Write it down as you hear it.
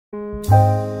Hi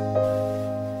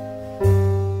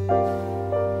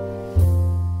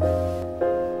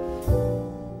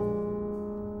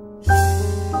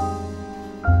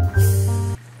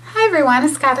everyone,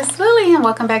 it's Goddess Lily and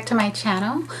welcome back to my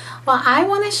channel. Well, I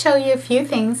want to show you a few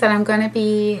things that I'm going to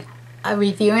be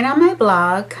reviewing on my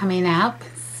blog coming up.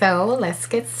 So let's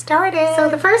get started. So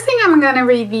the first thing I'm going to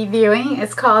be reviewing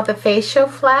is called the Facial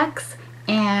Flex,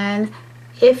 and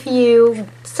if you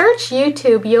search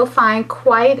YouTube you'll find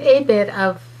quite a bit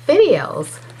of videos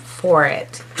for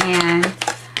it, and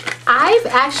I've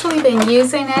actually been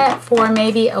using it for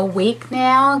maybe a week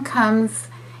now. It comes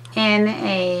in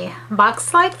a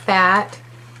box like that,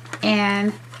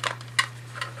 and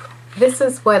this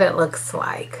is what it looks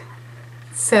like.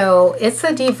 So it's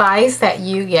a device that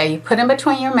you put in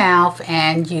between your mouth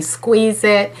and you squeeze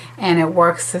it, and it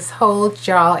works this whole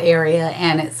jaw area,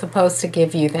 and it's supposed to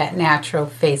give you that natural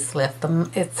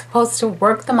facelift. It's supposed to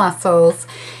work the muscles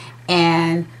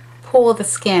and pull the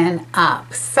skin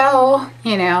up. So,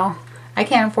 you know, I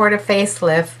can't afford a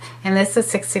facelift, and this is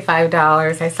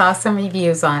 $65. I saw some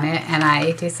reviews on it and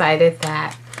I decided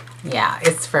that, yeah,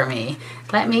 it's for me.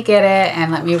 Let me get it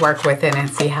and let me work with it and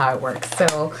see how it works.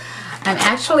 So I'm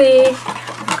actually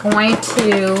going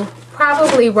to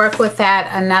probably work with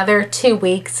that another 2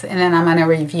 weeks, and then I'm going to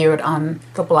review it on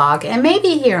the blog and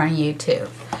maybe here on YouTube.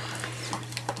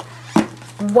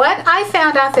 What I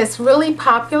found out that's really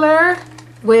popular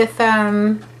with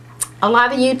a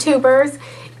lot of YouTubers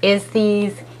is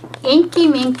these Inky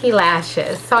Minky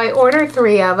lashes. So I ordered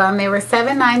 3 of them. They were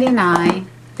 $7.99.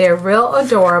 They're real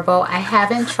adorable. I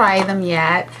haven't tried them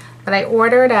yet, but I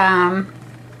ordered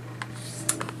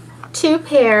 2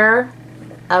 pair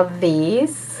of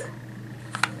these,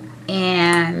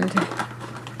 and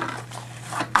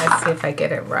let's see if I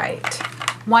get it right.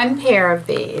 1 pair of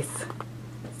these.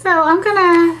 So I'm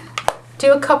gonna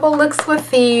do a couple looks with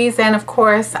these, and of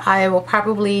course I will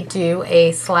probably do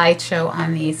a slideshow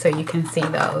on these so you can see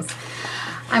those.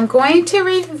 I'm going to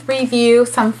review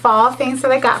some fall things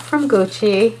that I got from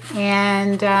Gucci,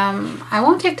 and I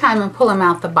won't take time and pull them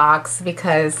out the box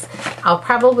because I'll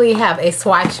probably have a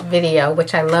swatch video,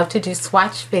 which I love to do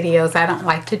swatch videos. I don't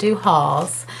like to do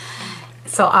hauls.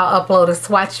 So I'll upload a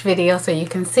swatch video so you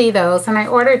can see those. And I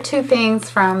ordered 2 things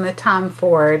from the Tom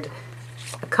Ford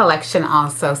collection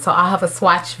also. So I'll have a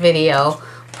swatch video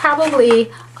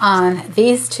probably on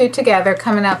these 2 together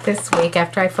coming up this week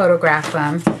after I photograph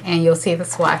them, and you'll see the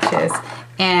swatches.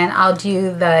 And I'll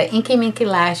do the Inky Minky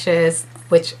lashes,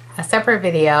 which a separate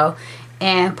video,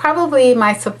 and probably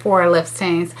my Sephora lip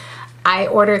stains. I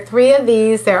ordered 3 of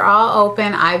these. They're all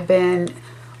open. I've been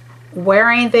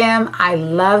wearing them. I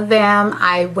love them.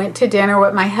 I went to dinner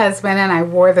with my husband and I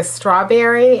wore the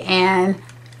strawberry, and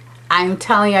I'm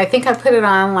telling you, I think I put it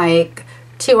on like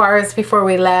 2 hours before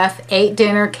we left, ate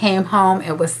dinner, came home,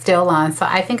 it was still on. So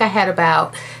I think I had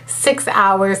about 6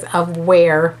 hours of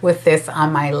wear with this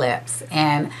on my lips,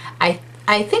 and I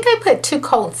think I put 2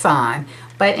 coats on.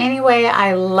 But anyway,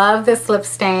 I love this lip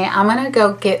stain. I'm gonna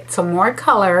go get some more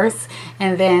colors,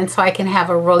 and then so I can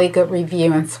have a really good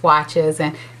review and swatches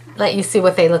and let you see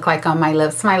what they look like on my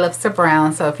lips. My lips are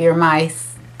brown, so if you're my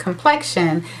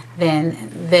complexion,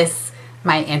 then this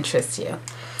might interest you.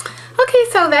 Okay,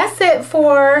 so that's it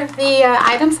for the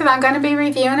items that I'm going to be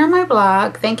reviewing on my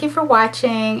blog. Thank you for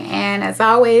watching, and as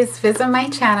always, visit my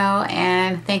channel,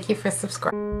 and thank you for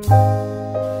subscribing.